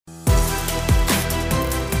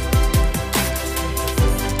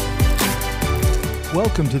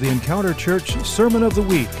Welcome to the Encounter Church Sermon of the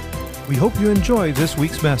Week. We hope you enjoy this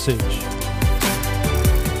week's message.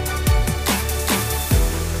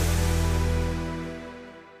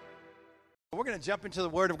 We're going to jump into the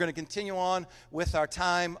Word. We're going to continue on with our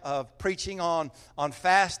time of preaching on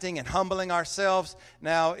fasting and humbling ourselves.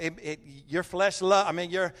 Now, your flesh,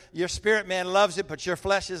 your spirit man loves it, but your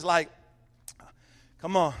flesh is like,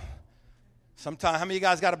 come on. Sometimes, how many of you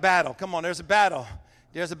guys got a battle? Come on, there's a battle.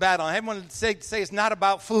 There's a battle. I want to say it's not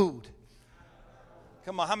about food.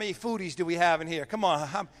 Come on, how many foodies do we have in here? Come on,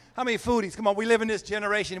 how many foodies? Come on, we live in this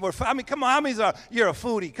generation. Come on, how many you're a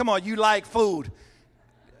foodie? Come on, you like food.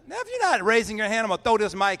 Now, if you're not raising your hand, I'm going to throw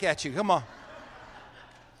this mic at you. Come on.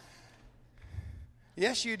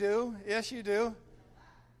 Yes, you do. Yes, you do.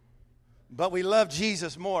 But we love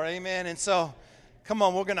Jesus more, amen? And so, come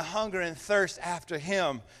on, we're going to hunger and thirst after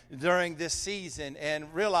Him during this season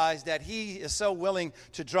and realize that He is so willing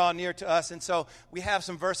to draw near to us. And so we have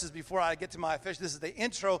some verses before I get to my official. This is the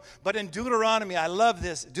intro. But in Deuteronomy, I love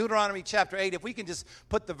this. Deuteronomy chapter 8. If we can just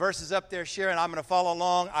put the verses up there, Sharon, I'm going to follow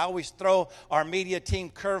along. I always throw our media team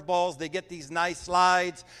curveballs. They get these nice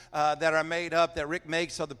slides that are made up that Rick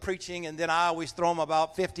makes of the preaching. And then I always throw them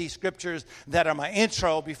about 50 scriptures that are my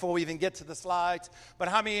intro before we even get to the slides. But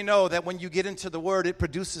how many of you know that when you get into the Word, it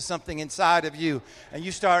produces something inside of you, and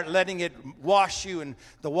you start letting it wash you, and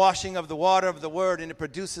the washing of the water of the Word, and it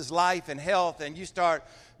produces life and health, and you start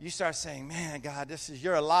saying, man, God,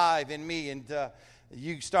 you're alive in me, and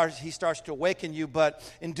He starts to awaken you. But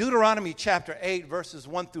in Deuteronomy chapter 8, verses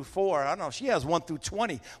 1 through 4, I don't know, she has 1 through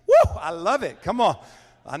 20. Woo, I love it. Come on.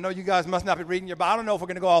 I know you guys must not be reading your Bible. I don't know if we're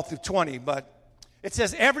going to go all through 20, but it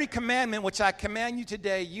says, every commandment which I command you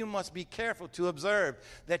today, you must be careful to observe,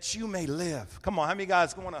 that you may live. Come on, how many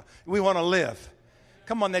guys we want to live?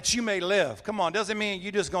 Come on, that you may live. Come on, doesn't mean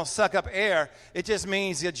you're just going to suck up air. It just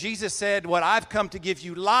means that Jesus said, what I've come to give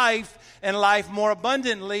you life, and life more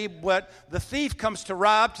abundantly, but the thief comes to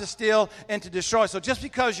rob, to steal, and to destroy. So just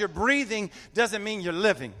because you're breathing doesn't mean you're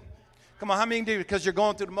living. Come on, how many do? Because you're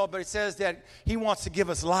going through the moment, but it says that He wants to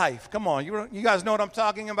give us life. Come on, you guys know what I'm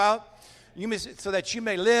talking about? So that you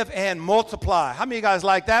may live and multiply. How many of you guys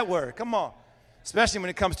like that word? Come on. Especially when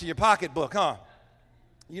it comes to your pocketbook, huh?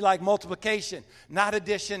 You like multiplication, not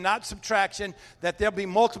addition, not subtraction, that there'll be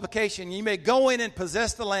multiplication. You may go in and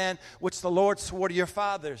possess the land which the Lord swore to your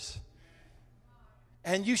fathers.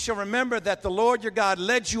 And you shall remember that the Lord your God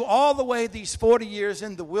led you all the way these 40 years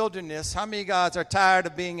in the wilderness. How many of you guys are tired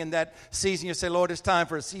of being in that season? You say, Lord, it's time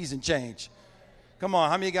for a season change. Come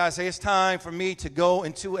on, how many of you guys say, it's time for me to go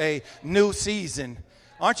into a new season?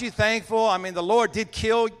 Aren't you thankful? I mean, the Lord did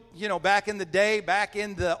kill, back in the day, back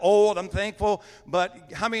in the old. I'm thankful.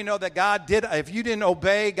 But how many know that God did, if you didn't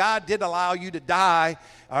obey, God did allow you to die,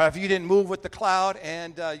 or if you didn't move with the cloud,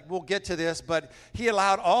 and we'll get to this, but He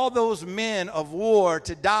allowed all those men of war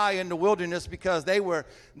to die in the wilderness because they were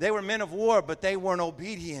men of war, but they weren't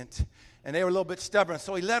obedient, and they were a little bit stubborn.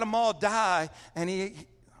 So He let them all die, and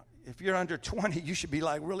if you're under 20, you should be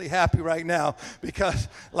like really happy right now, because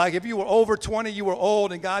like if you were over 20, you were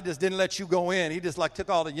old and God just didn't let you go in. He just like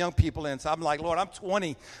took all the young people in. So I'm like, Lord, I'm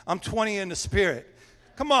 20. I'm 20 in the spirit.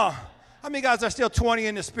 Come on. How many guys are still 20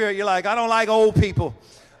 in the spirit? You're like, I don't like old people.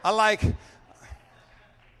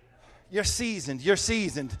 You're seasoned. You're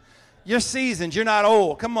seasoned. You're seasoned. You're not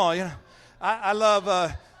old. Come on. I love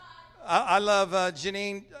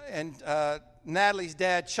Janine and Natalie's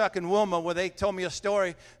dad, Chuck and Wilma, where they told me a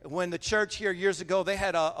story when the church here years ago, they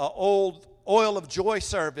had a old oil of joy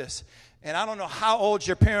service. And I don't know how old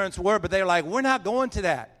your parents were, but they were like, we're not going to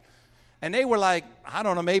that. And they were like, I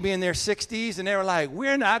don't know, maybe in their 60s. And they were like,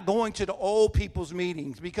 we're not going to the old people's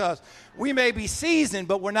meetings because we may be seasoned,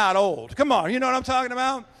 but we're not old. Come on, you know what I'm talking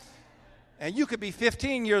about? And you could be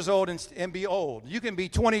 15 years old and be old. You can be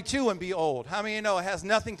 22 and be old. How many of you know it has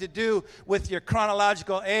nothing to do with your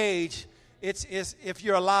chronological age? It's if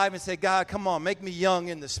you're alive and say, God, come on, make me young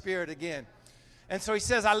in the spirit again. And so He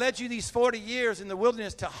says, I led you these 40 years in the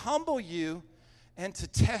wilderness to humble you and to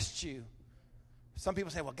test you. Some people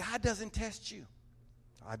say, well, God doesn't test you.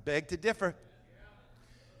 I beg to differ.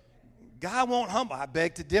 God won't humble. I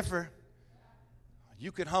beg to differ.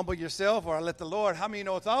 You could humble yourself or let the Lord. How many of you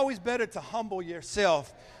know it's always better to humble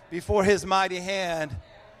yourself before His mighty hand,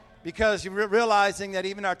 because you're realizing that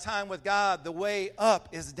even our time with God, the way up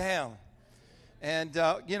is down. And,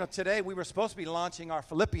 today we were supposed to be launching our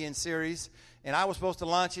Philippians series, and I was supposed to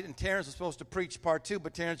launch it, and Terrence was supposed to preach part 2.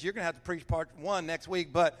 But, Terrence, you're going to have to preach part 1 next week.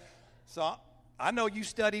 So I know you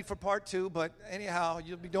studied for part 2, but anyhow,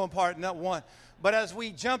 you'll be doing part 1. But as we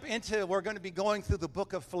jump into, we're going to be going through the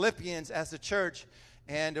book of Philippians as a church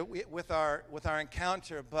and with our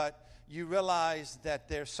encounter. But you realize that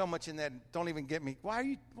there's so much in that. Don't even get me.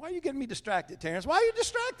 Why are you getting me distracted, Terrence? Why are you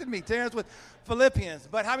distracting me, Terrence, with Philippians?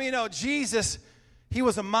 But how many know Jesus, he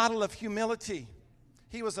was a model of humility.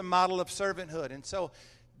 He was a model of servanthood. And so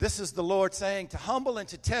this is the Lord saying to humble and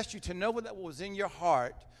to test you, to know what was in your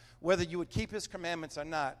heart, whether you would keep his commandments or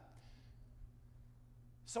not.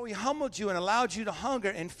 So he humbled you and allowed you to hunger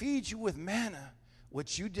and feed you with manna,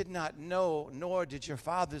 which you did not know, nor did your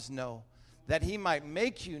fathers know, that he might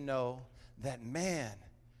make you know that man.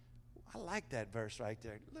 I like that verse right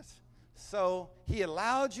there. So he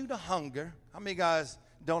allowed you to hunger. How many guys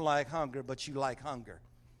don't like hunger, but you like hunger?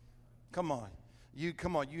 Come on. You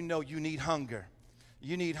know you need hunger.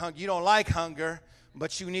 You need hunger. You don't like hunger,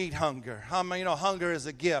 but you need hunger. Hunger is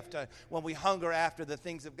a gift. When we hunger after the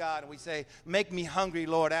things of God and we say, make me hungry,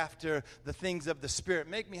 Lord, after the things of the Spirit.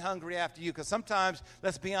 Make me hungry after you. Because sometimes,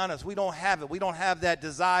 let's be honest, we don't have it. We don't have that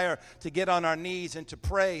desire to get on our knees and to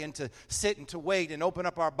pray and to sit and to wait and open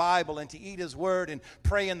up our Bible and to eat his word and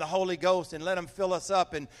pray in the Holy Ghost and let him fill us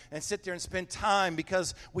up and sit there and spend time,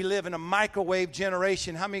 because we live in a microwave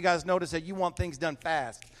generation. How many of you guys notice that you want things done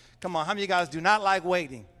fast? Come on, how many of you guys do not like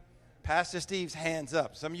waiting? Pastor Steve's hands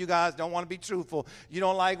up. Some of you guys don't want to be truthful. You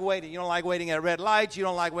don't like waiting. You don't like waiting at red lights. You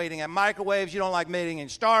don't like waiting at microwaves. You don't like waiting in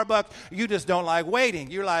Starbucks. You just don't like waiting.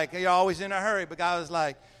 You're always in a hurry. But God was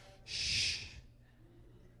like, shh.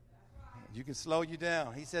 You can slow you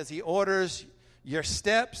down. He says he orders your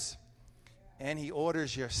steps and he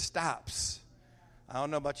orders your stops. I don't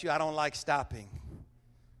know about you. I don't like stopping.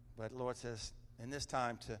 But the Lord says in this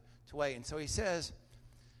time to wait. And so he says,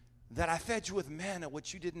 that I fed you with manna,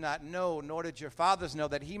 which you did not know, nor did your fathers know,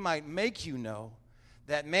 that he might make you know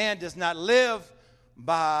that man does not live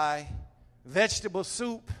by vegetable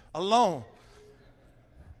soup alone,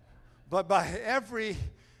 but by every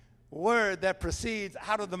word that proceeds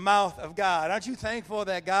out of the mouth of God. Aren't you thankful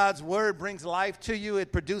that God's word brings life to you?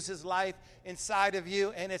 It produces life inside of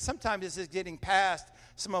you, and sometimes it's just getting past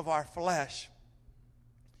some of our flesh.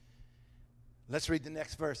 Let's read the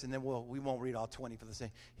next verse, and then we won't read all 20 for the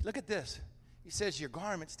sake. Look at this. He says your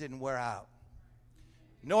garments didn't wear out,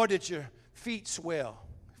 nor did your feet swell.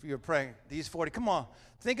 If you were praying these 40. Come on.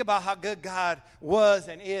 Think about how good God was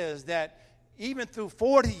and is, that even through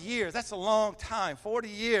 40 years, that's a long time, 40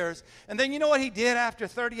 years. And then you know what he did after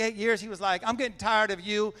 38 years? He was like, I'm getting tired of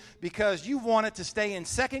you because you wanted to stay in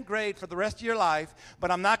second grade for the rest of your life,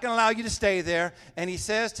 but I'm not going to allow you to stay there. And he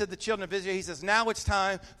says to the children of Israel, he says, now it's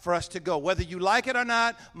time for us to go. Whether you like it or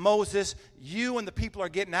not, Moses, you and the people are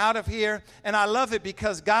getting out of here. And I love it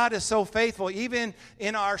because God is so faithful. Even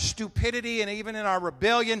in our stupidity and even in our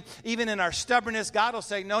rebellion, even in our stubbornness, God will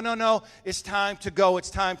say, no, it's time to go.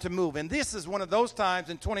 It's time to move. And this is one of those times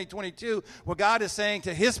in 2022 where God is saying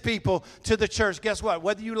to his people, to the church, guess what?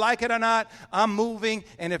 Whether you like it or not, I'm moving.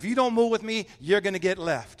 And if you don't move with me, you're going to get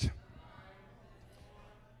left.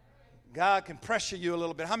 God can pressure you a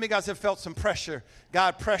little bit. How many guys have felt some pressure?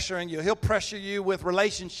 God pressuring you. He'll pressure you with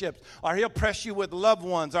relationships, or he'll pressure you with loved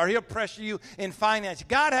ones, or he'll pressure you in finance.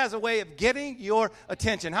 God has a way of getting your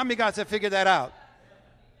attention. How many guys have figured that out?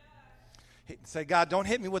 Say, God, don't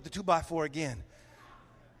hit me with the 2x4 again.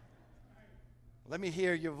 Let me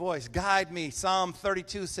hear your voice. Guide me. Psalm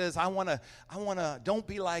 32 says, I want to, don't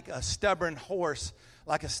be like a stubborn horse,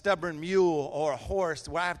 like a stubborn mule or a horse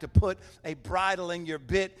where I have to put a bridle in your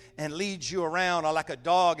bit and lead you around, or like a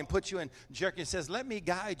dog and put you in jerk. It says, let me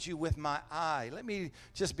guide you with my eye. Let me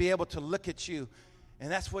just be able to look at you.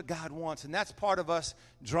 And that's what God wants. And that's part of us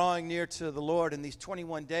drawing near to the Lord in these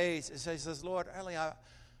 21 days. He says, Lord, early,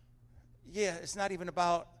 it's not even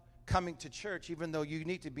about coming to church, even though you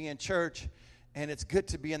need to be in church. And it's good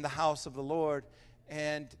to be in the house of the Lord.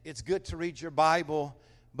 And it's good to read your Bible.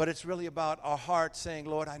 But it's really about our heart saying,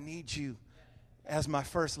 Lord, I need you as my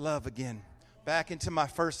first love again. Back into my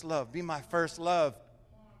first love. Be my first love.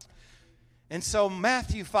 And so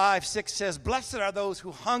Matthew 5:6 says, blessed are those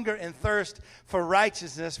who hunger and thirst for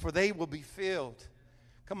righteousness, for they will be filled.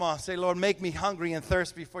 Come on, say, Lord, make me hungry and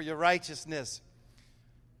thirsty for your righteousness.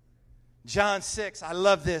 John 6, I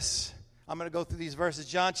love this. I'm going to go through these verses.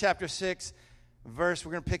 John chapter 6. We're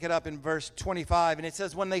going to pick it up in verse 25. And it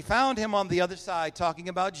says, when they found him on the other side, talking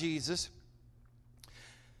about Jesus,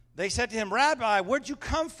 they said to him, Rabbi, where'd you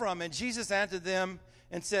come from? And Jesus answered them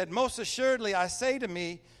and said, most assuredly, I say to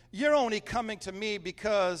me, you're only coming to me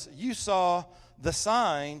because you saw the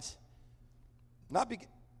signs, but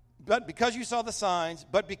because you saw the signs,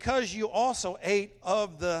 but because you also ate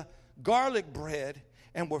of the garlic bread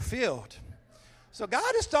and were filled. So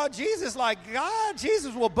God has taught Jesus,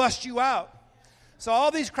 Jesus will bust you out. So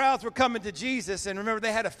all these crowds were coming to Jesus, and remember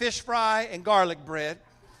they had a fish fry and garlic bread.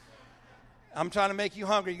 I'm trying to make you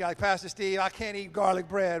hungry. You got Pastor Steve, I can't eat garlic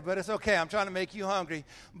bread, but it's okay. I'm trying to make you hungry.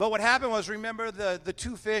 But what happened was, remember the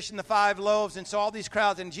 2 fish and the 5 loaves, and so all these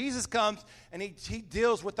crowds, and Jesus comes and he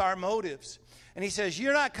deals with our motives. And he says,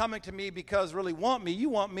 you're not coming to me because you really want me. You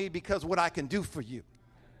want me because what I can do for you.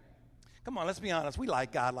 Come on, let's be honest. We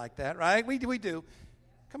like God like that, right? We do.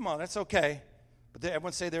 Come on, that's okay. But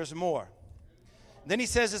everyone say there's more. Then he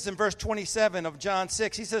says this in verse 27 of John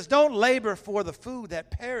 6. He says, don't labor for the food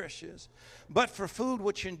that perishes, but for food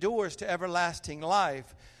which endures to everlasting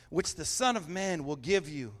life, which the Son of Man will give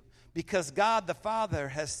you, because God the Father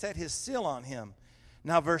has set his seal on him.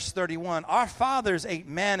 Now verse 31, our fathers ate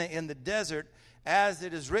manna in the desert, as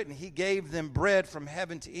it is written, he gave them bread from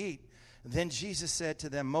heaven to eat. Then Jesus said to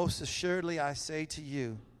them, most assuredly I say to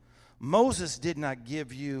you, Moses did not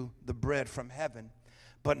give you the bread from heaven,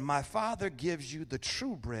 but my Father gives you the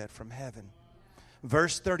true bread from heaven.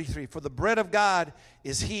 Verse 33, for the bread of God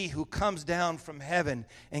is he who comes down from heaven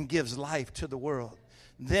and gives life to the world.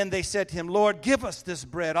 Then they said to him, Lord, give us this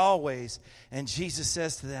bread always. And Jesus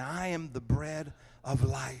says to them, I am the bread of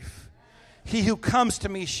life. He who comes to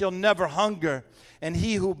me shall never hunger, and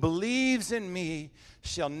he who believes in me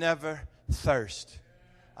shall never thirst.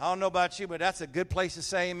 I don't know about you, but that's a good place to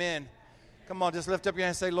say amen. Come on, just lift up your hand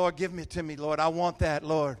and say, Lord, give me to me, Lord. I want that,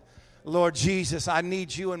 Lord. Lord Jesus, I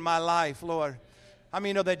need you in my life, Lord. How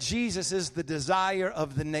many know that Jesus is the desire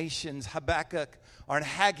of the nations? Habakkuk or in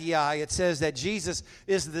Haggai, it says that Jesus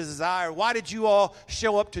is the desire. Why did you all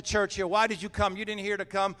show up to church here? Why did you come? You didn't hear to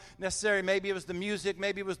come necessarily. Maybe it was the music,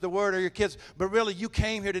 maybe it was the word or your kids. But really, you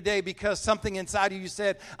came here today because something inside of you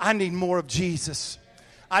said, I need more of Jesus.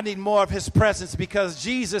 I need more of his presence, because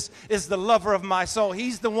Jesus is the lover of my soul.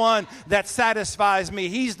 He's the one that satisfies me.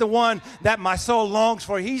 He's the one that my soul longs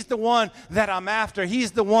for. He's the one that I'm after.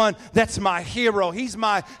 He's the one that's my hero. He's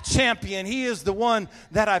my champion. He is the one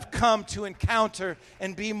that I've come to encounter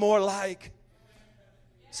and be more like.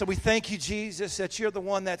 So we thank you, Jesus, that you're the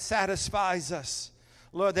one that satisfies us.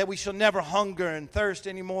 Lord, that we shall never hunger and thirst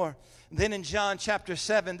anymore. Then in John chapter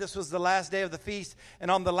 7, this was the last day of the feast.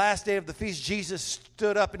 And on the last day of the feast, Jesus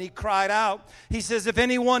stood up and he cried out. He says, if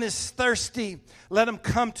anyone is thirsty, let him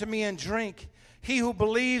come to me and drink. He who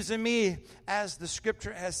believes in me, as the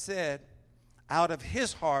scripture has said, out of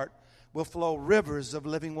his heart will flow rivers of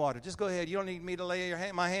living water. Just go ahead. You don't need me to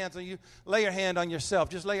lay my hands on you. Lay your hand on yourself.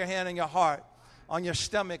 Just lay your hand on your heart, on your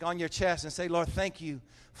stomach, on your chest, and say, Lord, thank you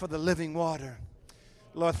for the living water.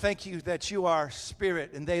 Lord, thank you that you are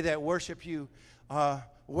spirit, and they that worship you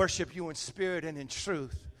in spirit and in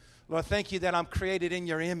truth. Lord, thank you that I'm created in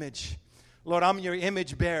your image. Lord, I'm your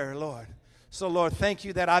image bearer, Lord. So, Lord, thank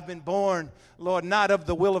you that I've been born, Lord, not of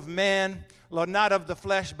the will of man, Lord, not of the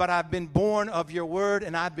flesh, but I've been born of your word,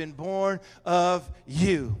 and I've been born of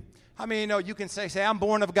you. How many know you can say, I'm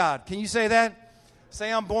born of God? Can you say that?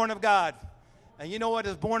 Say, I'm born of God. And you know what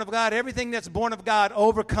is born of God? Everything that's born of God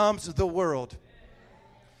overcomes the world.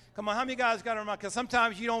 Come on, how many guys got to remember? Because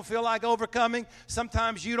sometimes you don't feel like overcoming.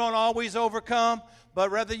 Sometimes you don't always overcome.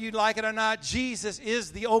 But whether you like it or not, Jesus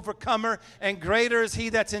is the overcomer. And greater is he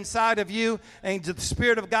that's inside of you. And the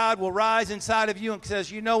Spirit of God will rise inside of you and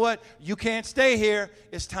says, you know what? You can't stay here.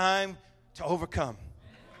 It's time to overcome.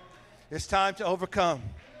 It's time to overcome.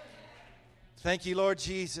 Thank you, Lord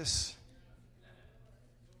Jesus.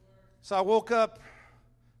 So I woke up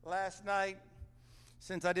last night.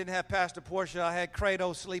 Since I didn't have Pastor Portia, I had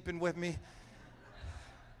Credo sleeping with me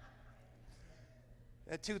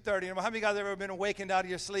at 2:30. How many of you guys have ever been awakened out of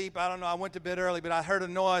your sleep? I don't know. I went to bed early, but I heard a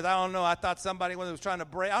noise. I don't know. I thought somebody was trying to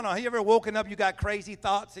break. I don't know. Have you ever woken up, you got crazy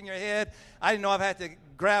thoughts in your head? I didn't know if I had to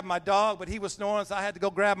grab my dog, but he was snoring, so I had to go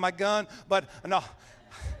grab my gun. But no.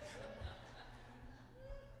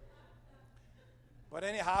 But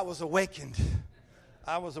anyhow, I was awakened.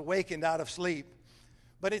 I was awakened out of sleep.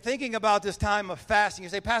 But in thinking about this time of fasting, you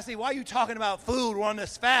say, Pastor, why are you talking about food? We're on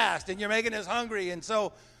this fast, and you're making us hungry. And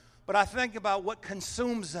so, but I think about what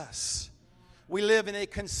consumes us. We live in a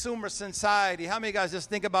consumer society. How many of you guys just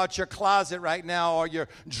think about your closet right now, or your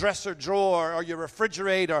dresser drawer, or your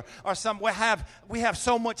refrigerator, or we have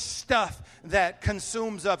so much stuff that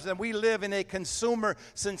consumes us, and we live in a consumer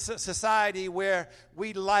society where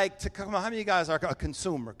we like to, come on, how many of you guys are a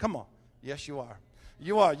consumer? Come on. Yes, you are.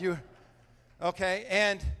 You are. Okay,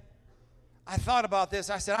 and I thought about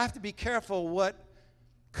this. I said, I have to be careful what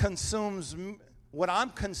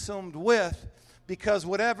I'm consumed with, because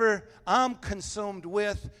whatever I'm consumed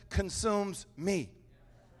with consumes me.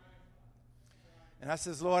 And I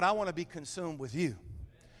says, Lord, I want to be consumed with you.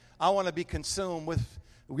 I want to be consumed with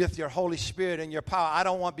with your Holy Spirit and your power. I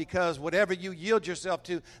don't want, because whatever you yield yourself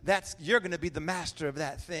to, you're going to be the master of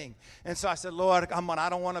that thing. And so I said, Lord, I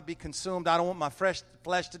don't want to be consumed. I don't want my flesh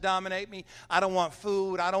to dominate me. I don't want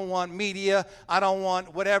food. I don't want media. I don't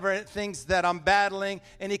want whatever things that I'm battling,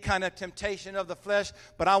 any kind of temptation of the flesh.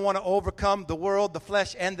 But I want to overcome the world, the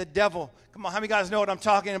flesh, and the devil. Come on, how many guys know what I'm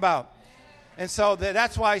talking about? And so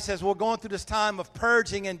that's why he says we're going through this time of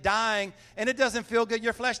purging and dying, and it doesn't feel good.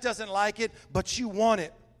 Your flesh doesn't like it, but you want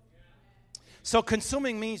it. So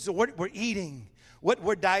consuming means what we're eating, what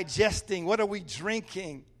we're digesting, what are we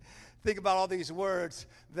drinking. Think about all these words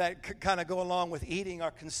that kind of go along with eating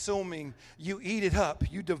or consuming. You eat it up.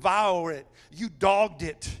 You devour it. You dogged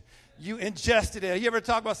it. You ingested it. You ever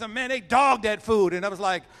talk about something, man, they dogged that food. And I was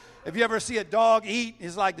like, if you ever see a dog eat,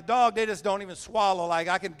 it's like the dog, they just don't even swallow. Like,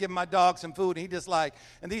 I can give my dog some food, and he just like,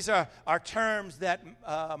 and these are terms that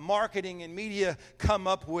marketing and media come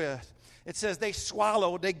up with. It says they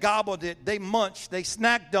swallowed, they gobbled it, they munched, they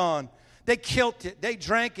snacked on, they killed it, they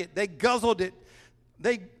drank it, they guzzled it,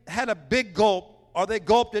 they had a big gulp, or they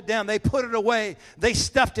gulped it down, they put it away, they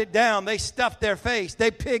stuffed it down, they stuffed their face,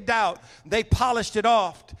 they pigged out, they polished it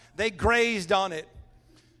off, they grazed on it.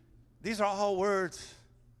 These are all words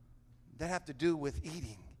that have to do with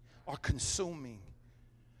eating or consuming.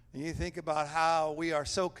 And you think about how we are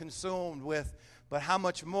so consumed with, but how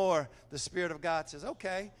much more the Spirit of God says,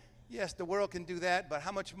 okay, yes, the world can do that, but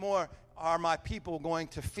how much more are my people going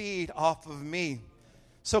to feed off of me?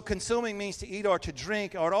 So consuming means to eat or to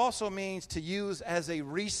drink, or it also means to use as a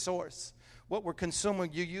resource. What we're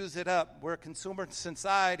consuming, you use it up. We're a consumer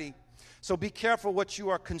society. So be careful what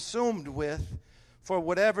you are consumed with, for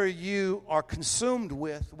whatever you are consumed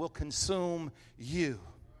with will consume you.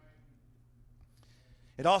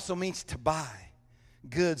 It also means to buy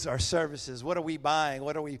goods or services. What are we buying?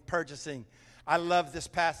 What are we purchasing? I love this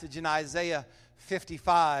passage in Isaiah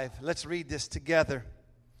 55. Let's read this together.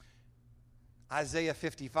 Isaiah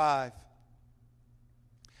 55.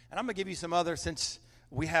 And I'm going to give you some other, since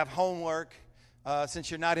we have homework, since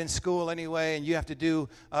you're not in school anyway and you have to do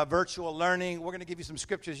virtual learning, we're going to give you some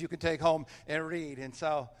scriptures you can take home and read. And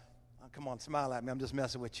so, come on, smile at me. I'm just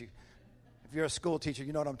messing with you. If you're a school teacher,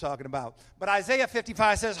 you know what I'm talking about. But Isaiah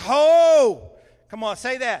 55 says, ho! Come on,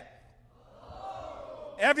 say that.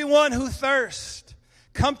 Ho! Everyone who thirsts,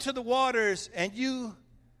 come to the waters, and you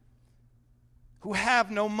who have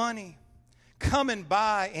no money, come and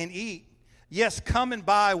buy and eat. Yes, come and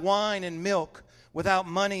buy wine and milk without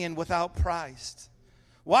money and without price.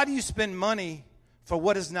 Why do you spend money for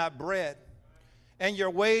what is not bread, and your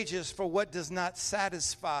wages for what does not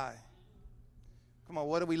satisfy? Come on,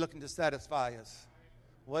 what are we looking to satisfy us?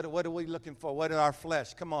 What are we looking for? What is our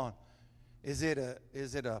flesh? Come on. Is it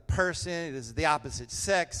a person? Is it the opposite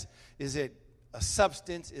sex? Is it a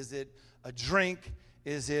substance? Is it a drink?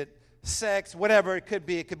 Is it sex? Whatever it could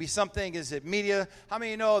be. It could be something. Is it media? How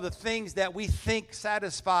many of you know the things that we think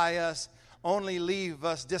satisfy us only leave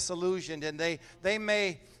us disillusioned, and they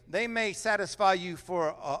may satisfy you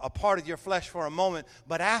for a part of your flesh for a moment,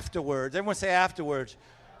 but afterwards, everyone say afterwards,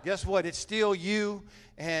 guess what? It's still you,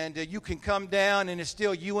 and you can come down, and it's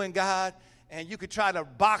still you and God, and you could try to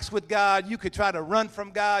box with God, you could try to run from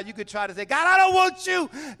God, you could try to say, God, I don't want you,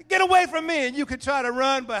 get away from me, and you could try to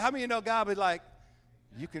run, but how many of you know God be like,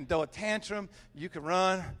 you can throw a tantrum, you can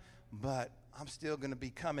run, but I'm still going to be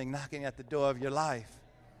coming, knocking at the door of your life.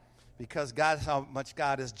 Because that's how much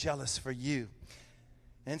God is jealous for you.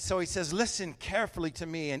 And so he says, listen carefully to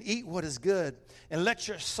me and eat what is good, and let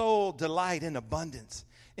your soul delight in abundance.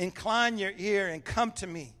 Incline your ear and come to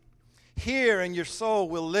me. Hear, and your soul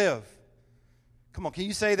will live. Come on, can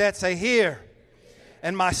you say that? Say, hear,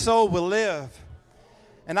 and my soul will live.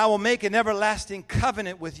 And I will make an everlasting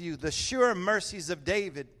covenant with you, the sure mercies of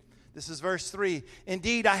David. This is verse 3.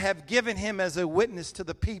 Indeed, I have given him as a witness to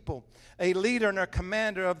the people, a leader and a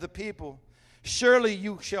commander of the people. Surely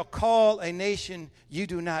you shall call a nation you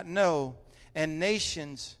do not know, and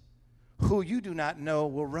nations who you do not know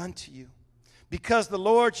will run to you. Because the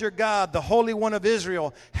Lord your God, the Holy One of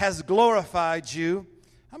Israel, has glorified you.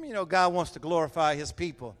 How many of you know God wants to glorify his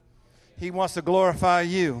people? He wants to glorify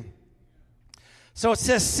you. So it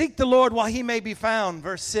says, seek the Lord while he may be found,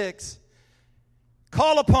 verse 6.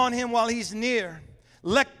 Call upon him while he's near.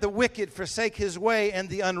 Let the wicked forsake his way, and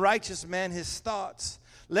the unrighteous man his thoughts.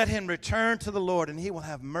 Let him return to the Lord, and he will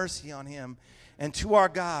have mercy on him, and to our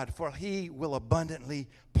God, for he will abundantly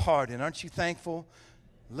pardon. Aren't you thankful?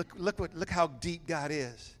 Look how deep God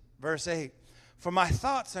is. Verse 8. For my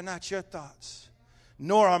thoughts are not your thoughts,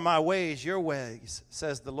 nor are my ways your ways,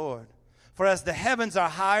 says the Lord. For as the heavens are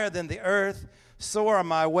higher than the earth, so are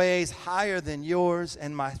my ways higher than yours,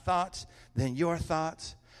 and my thoughts than your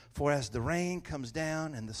thoughts. For as the rain comes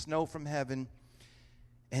down and the snow from heaven,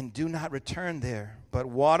 and do not return there, but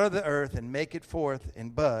water the earth and make it forth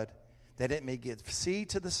and bud, that it may give seed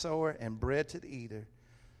to the sower and bread to the eater,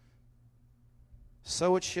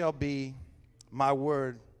 so shall be my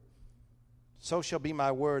word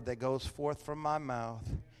that goes forth from my mouth.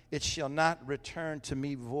 It shall not return to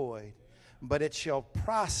me void, but it shall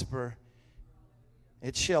prosper.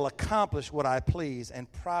 It shall accomplish what I please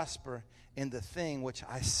and prosper in the thing which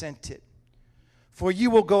I sent it. For you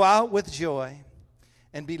will go out with joy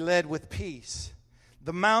and be led with peace.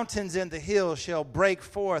 The mountains and the hills shall break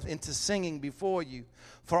forth into singing before you.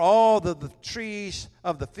 For all the trees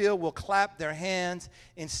of the field will clap their hands.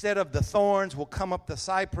 Instead of the thorns will come up the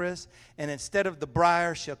cypress, and instead of the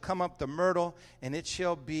briar shall come up the myrtle, and it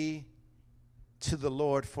shall be to the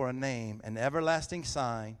Lord for a name, an everlasting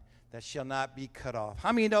sign that shall not be cut off.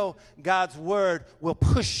 How many know God's word will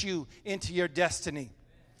push you into your destiny?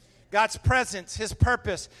 God's presence, his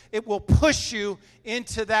purpose, it will push you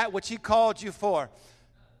into that which he called you for.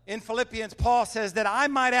 In Philippians, Paul says that I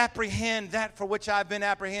might apprehend that for which I've been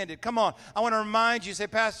apprehended. Come on, I want to remind you, say,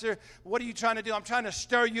 Pastor, what are you trying to do? I'm trying to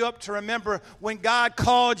stir you up to remember when God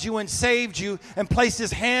called you and saved you and placed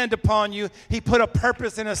his hand upon you, he put a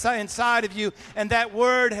purpose inside of you, and that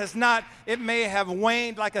word has not, it may have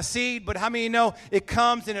waned like a seed, but how many know it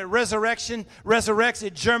comes and it resurrects,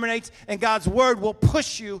 it germinates, and God's word will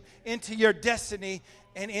push you into your destiny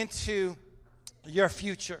and into your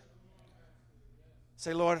future.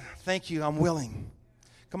 Say, Lord, thank you, I'm willing.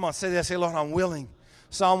 Come on, say that. Say, Lord, I'm willing.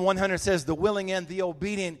 Psalm 100 says, the willing and the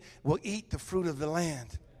obedient will eat the fruit of the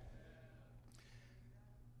land.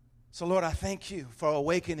 So, Lord, I thank you for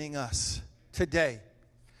awakening us today.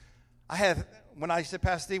 When I said,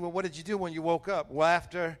 Pastor Steve, well, what did you do when you woke up? Well,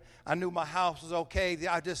 after I knew my house was okay,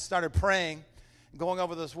 I just started praying, going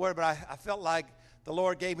over this word, but I felt like the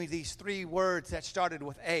Lord gave me these 3 words that started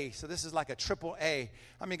with A. So this is like a triple A.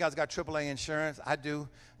 How many guys got triple A insurance? I do,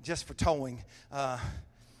 just for towing.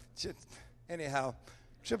 Anyhow,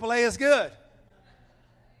 triple A is good.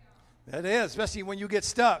 It is, especially when you get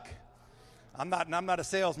stuck. I'm not a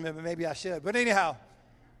salesman, but maybe I should. But anyhow,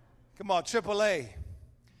 come on, triple A. It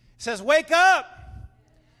says, wake up.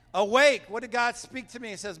 Awake. What did God speak to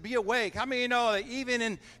me? It says, be awake. How many know that even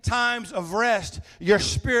in times of rest, your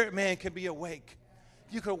spirit man can be awake?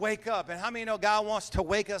 You could wake up. And how many know God wants to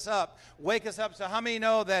wake us up? Wake us up. So how many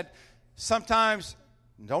know that sometimes,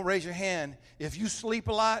 don't raise your hand, if you sleep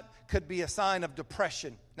a lot, could be a sign of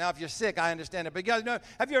depression. Now, if you're sick, I understand it. But you guys know,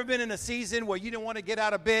 have you ever been in a season where you didn't want to get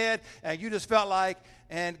out of bed and you just felt like,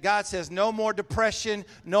 and God says, no more depression,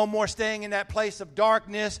 no more staying in that place of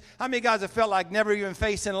darkness. How many guys have felt like never even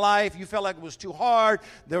facing life? You felt like it was too hard.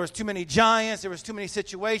 There was too many giants. There was too many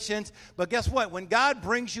situations. But guess what? When God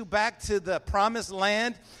brings you back to the promised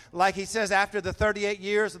land, like he says after the 38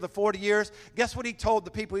 years or the 40 years, guess what he told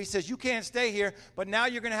the people? He says, you can't stay here, but now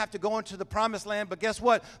you're going to have to go into the promised land. But guess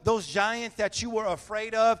what? Those giants that you were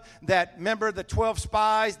afraid of, that, remember the 12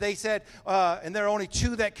 spies, they said, and there are only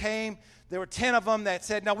 2 that came. There were 10 of them that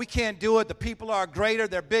said, no, we can't do it. The people are greater.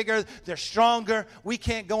 They're bigger. They're stronger. We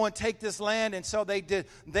can't go and take this land. And so they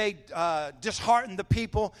disheartened the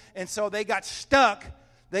people. And so they got stuck.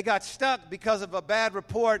 They got stuck because of a bad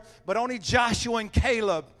report. But only Joshua and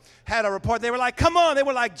Caleb had a report. They were like, come on. They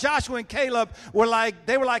were like, Joshua and Caleb were like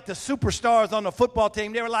the superstars on the football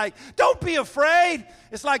team. They were like, don't be afraid.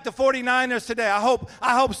 It's like the 49ers today. I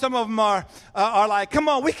hope some of them are like, come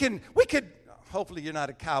on, we could. Hopefully you're not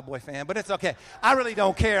a Cowboy fan, but it's okay. I really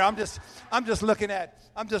don't care. I'm just looking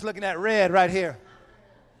at red right here.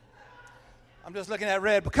 I'm just looking at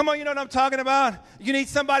red. But come on, you know what I'm talking about? You need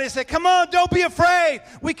somebody to say, come on, don't be afraid.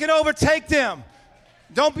 We can overtake them.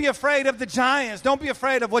 Don't be afraid of the giants. Don't be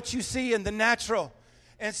afraid of what you see in the natural.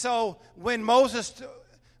 And so when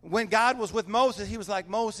God was with Moses, he was like,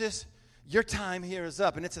 Moses, your time here is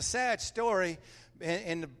up. And it's a sad story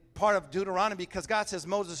in the part of Deuteronomy, because God says,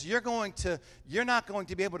 Moses, you're not going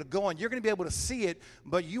to be able to go in. You're going to be able to see it,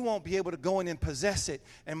 but you won't be able to go in and possess it.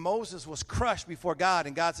 And Moses was crushed before God.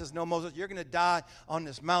 And God says, no, Moses, you're going to die on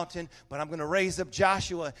this mountain, but I'm going to raise up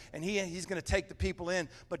Joshua, and he's going to take the people in.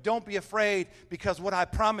 But don't be afraid, because what I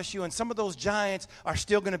promise you, and some of those giants are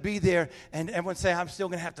still going to be there. And everyone say, I'm still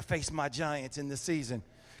going to have to face my giants in this season.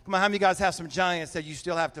 Come on, how many of you guys have some giants that you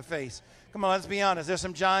still have to face? Come on, let's be honest. There's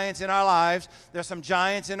some giants in our lives. There's some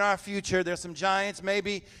giants in our future. There's some giants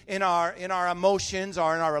maybe in our emotions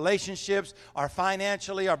or in our relationships, or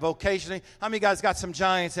financially, or vocationally. How many of you guys got some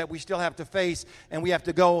giants that we still have to face, and we have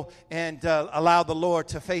to go and allow the Lord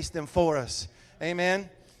to face them for us? Amen?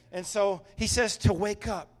 And so he says to wake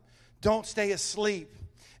up. Don't stay asleep.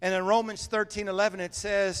 And in Romans 13:11 it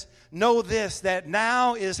says, know this, that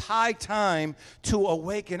now is high time to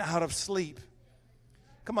awaken out of sleep.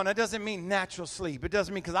 Come on, that doesn't mean natural sleep. It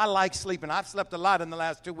doesn't mean, because I like sleeping. I've slept a lot in the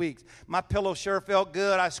last 2 weeks. My pillow sure felt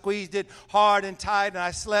good. I squeezed it hard and tight, and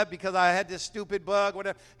I slept because I had this stupid bug,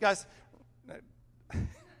 whatever. Guys,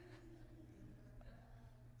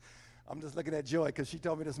 I'm just looking at Joy because she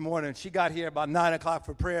told me this morning. She got here about 9 o'clock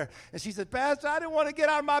for prayer, and she said, Pastor, I didn't want to get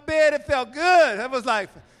out of my bed. It felt good. I was like,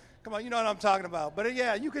 come on, you know what I'm talking about. But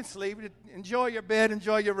yeah, you can sleep. Enjoy your bed.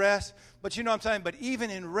 Enjoy your rest. But you know what I'm saying? But even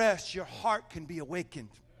in rest, your heart can be awakened.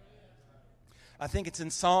 I think it's in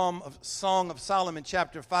Song of Solomon,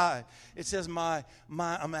 chapter 5. It says,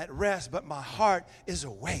 I'm at rest, but my heart is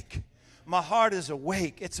awake. My heart is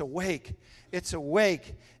awake. It's awake. It's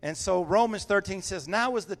awake. And so Romans 13 says,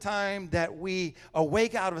 now is the time that we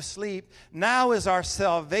awake out of sleep. Now is our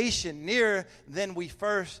salvation nearer than we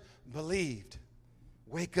first believed.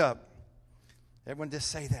 Wake up. Everyone just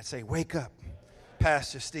say that. Say, wake up,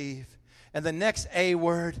 Pastor Steve. And the next A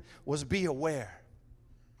word was be aware.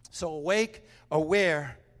 So awake,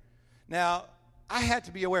 aware. Now, I had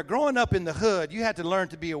to be aware. Growing up in the hood, you had to learn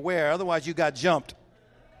to be aware. Otherwise, you got jumped.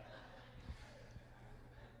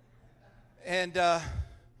 And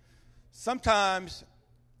sometimes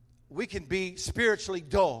we can be spiritually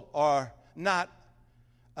dull or not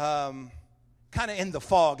kind of in the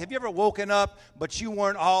fog. Have you ever woken up, but you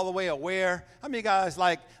weren't all the way aware? How many guys,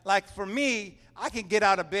 like for me, I can get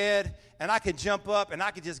out of bed and I can jump up and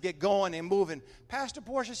I can just get going and moving. Pastor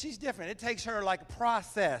Portia, she's different. It takes her like a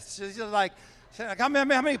process. She's just like how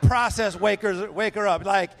many process wake her up?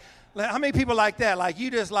 Like, how many people like that? Like, you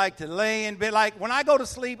just like to lay in bed. Like, when I go to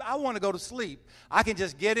sleep, I want to go to sleep. I can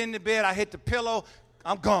just get in the bed. I hit the pillow.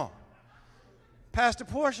 I'm gone. Pastor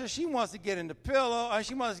Portia, she wants to get in the pillow.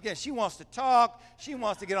 She wants to talk. She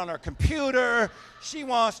wants to get on her computer. She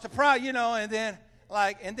wants to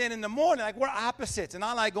and then in the morning, like, we're opposites. And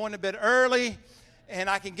I like going to bed early, and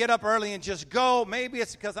I can get up early and just go. Maybe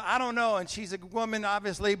it's because I don't know, and she's a woman,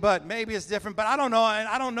 obviously, but maybe it's different. But I don't know, and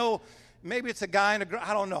I don't know. Maybe it's a guy and a girl.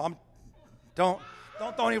 I don't know. Don't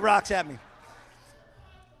throw any rocks at me.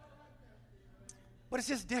 But it's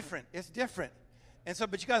just different. It's different. And so,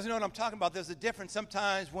 but you guys know what I'm talking about. There's a difference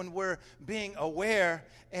sometimes when we're being aware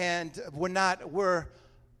and we're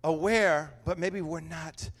aware, but maybe we're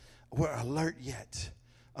alert yet.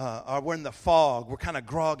 Or we're in the fog. We're kind of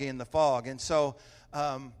groggy in the fog. And so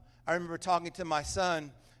I remember talking to my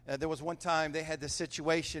son. There was one time they had this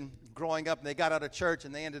situation growing up, and they got out of church,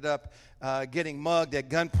 and they ended up getting mugged at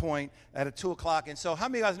gunpoint at 2 o'clock. And so how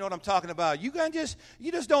many of you guys know what I'm talking about? You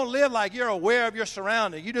just don't live like you're aware of your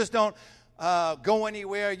surroundings. You just don't go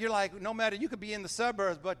anywhere. You're like, no matter, you could be in the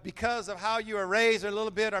suburbs, but because of how you were raised a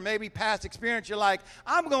little bit or maybe past experience, you're like,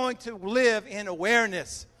 I'm going to live in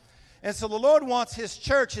awareness. And so the Lord wants his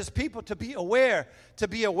church, his people, to be aware, to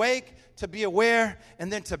be awake, to be aware,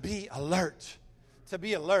 and then to be alert. To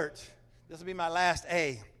be alert. This will be my last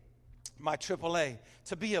A, my triple A.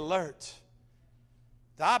 To be alert.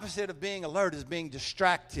 The opposite of being alert is being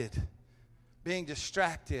distracted. Being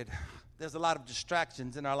distracted. There's a lot of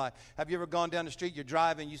distractions in our life. Have you ever gone down the street, you're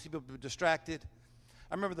driving, you see people distracted?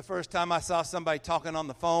 I remember the first time I saw somebody talking on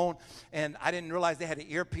the phone, and I didn't realize they had an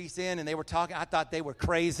earpiece in, and they were talking. I thought they were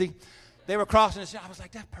crazy. They were crossing the street. I was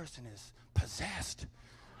like, that person is possessed.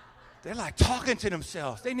 They're like talking to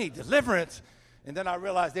themselves. They need deliverance. And then I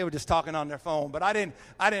realized they were just talking on their phone, but I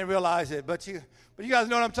didn't realize it. But you guys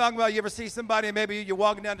know what I'm talking about. You ever see somebody, and maybe you're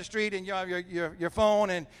walking down the street and you have your phone,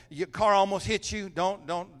 and your car almost hits you. Don't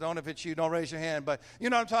if it's you, don't raise your hand. But you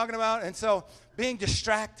know what I'm talking about. And so being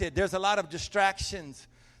distracted, there's a lot of distractions.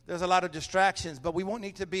 There's a lot of distractions, but we won't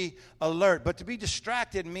need to be alert. But to be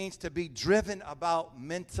distracted means to be driven about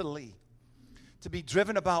mentally. To be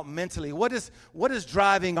driven about mentally. What is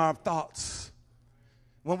driving our thoughts?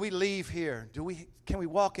 When we leave here, can we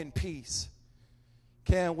walk in peace?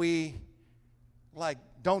 Can we,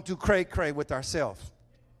 don't do cray-cray with ourselves?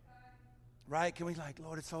 Right? Can we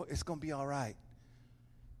Lord, it's going to be all right.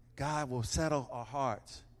 God will settle our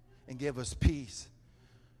hearts and give us peace.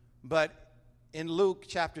 But in Luke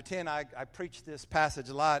chapter 10, I preached this passage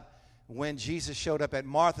a lot when Jesus showed up at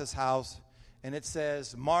Martha's house, and it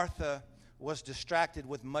says Martha was distracted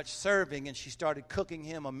with much serving, and she started cooking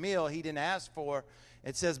him a meal he didn't ask for.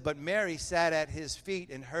 It says, but Mary sat at his feet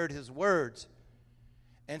and heard his words.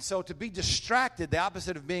 And so to be distracted, the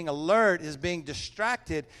opposite of being alert is being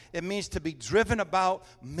distracted. It means to be driven about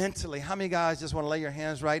mentally. How many guys just want to lay your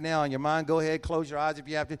hands right now on your mind? Go ahead, close your eyes if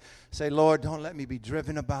you have to. Say, Lord, don't let me be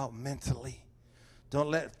driven about mentally. Don't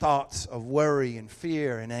let thoughts of worry and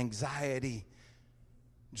fear and anxiety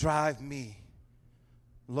drive me.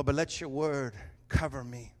 Lord, but let your word cover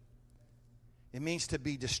me. It means to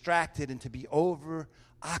be distracted and to be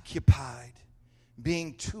over-occupied,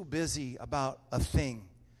 being too busy about a thing.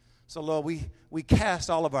 So, Lord, we cast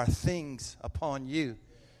all of our things upon you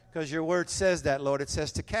because your word says that, Lord. It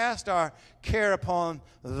says to cast our care upon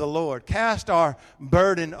the Lord, cast our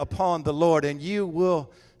burden upon the Lord, and you will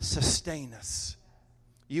sustain us.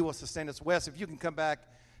 You will sustain us. Wes, if you can come back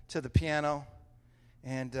to the piano,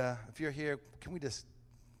 and if you're here, can we just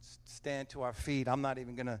stand to our feet? I'm not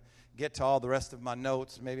even going to get to all the rest of my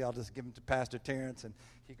notes. Maybe I'll just give them to Pastor Terrence, and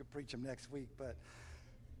he could preach them next week. But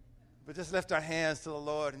just lift our hands to the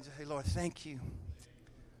Lord and just say, Lord, thank you.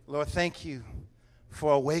 Lord, thank you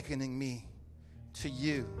for awakening me to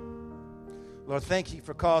you. Lord, thank you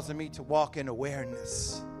for causing me to walk in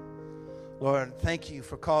awareness. Lord, thank you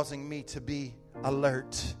for causing me to be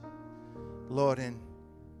alert, Lord, and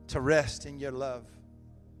to rest in your love.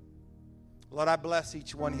 Lord, I bless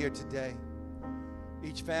each one here today,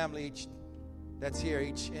 each family, each that's here,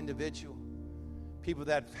 each individual, people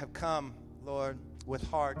that have come, Lord, with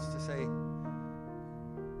hearts to say,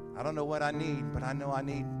 I don't know what I need, but I know I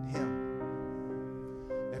need him.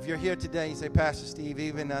 If you're here today, you say, Pastor Steve,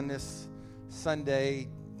 even on this Sunday,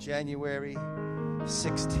 January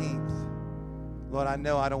 16th, Lord, I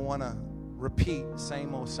know I don't want to repeat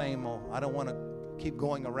same old. I don't want to keep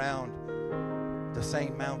going around the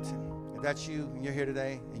same mountain. If that's you and you're here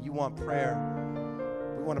today and you want prayer,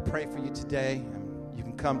 we want to pray for you today. You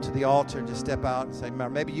can come to the altar and just step out and say,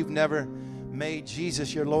 maybe you've never made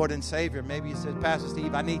Jesus your Lord and Savior. Maybe you said, Pastor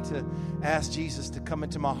Steve, I need to ask Jesus to come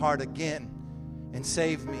into my heart again and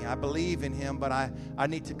save me. I believe in him, but I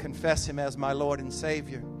need to confess him as my Lord and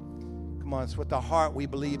Savior. Come on, it's with our heart we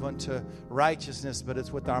believe unto righteousness, but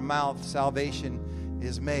it's with our mouth salvation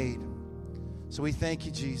is made. So we thank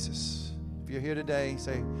you, Jesus. If you're here today,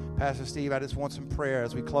 say, Pastor Steve, I just want some prayer.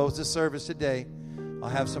 As we close this service today, I'll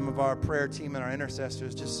have some of our prayer team and our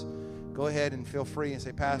intercessors just go ahead and feel free and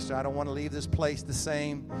say, Pastor, I don't want to leave this place the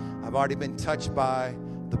same. I've already been touched by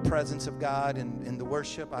the presence of God in the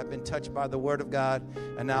worship. I've been touched by the Word of God,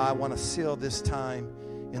 and now I want to seal this time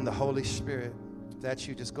in the Holy Spirit. If that's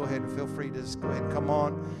you, just go ahead and feel free to just go ahead and come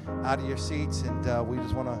on out of your seats, and we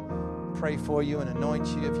just want to pray for you and anoint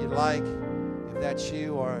you if you'd like. If that's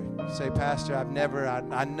you, or say, Pastor, I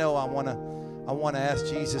know I want to ask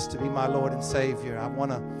Jesus to be my Lord and Savior. I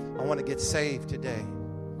want to get saved today.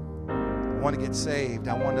 I want to get saved.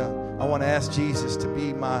 I want to ask Jesus to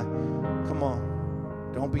be my, come on,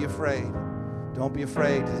 don't be afraid. Don't be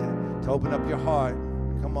afraid to open up your heart.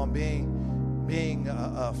 Come on, being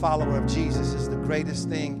a follower of Jesus is the greatest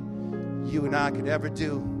thing you and I could ever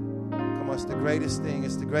do. Come on, it's the greatest thing.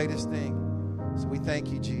 It's the greatest thing. So we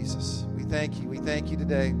thank you, Jesus. We thank you. We thank you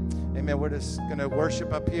today. Amen. We're just going to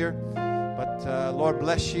worship up here. But Lord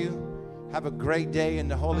bless you. Have a great day in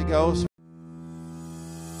the Holy Ghost.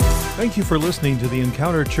 Thank you for listening to the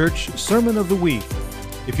Encounter Church Sermon of the Week.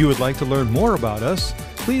 If you would like to learn more about us,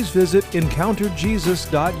 please visit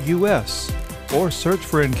encounterjesus.us or search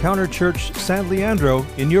for Encounter Church San Leandro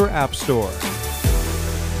in your app store.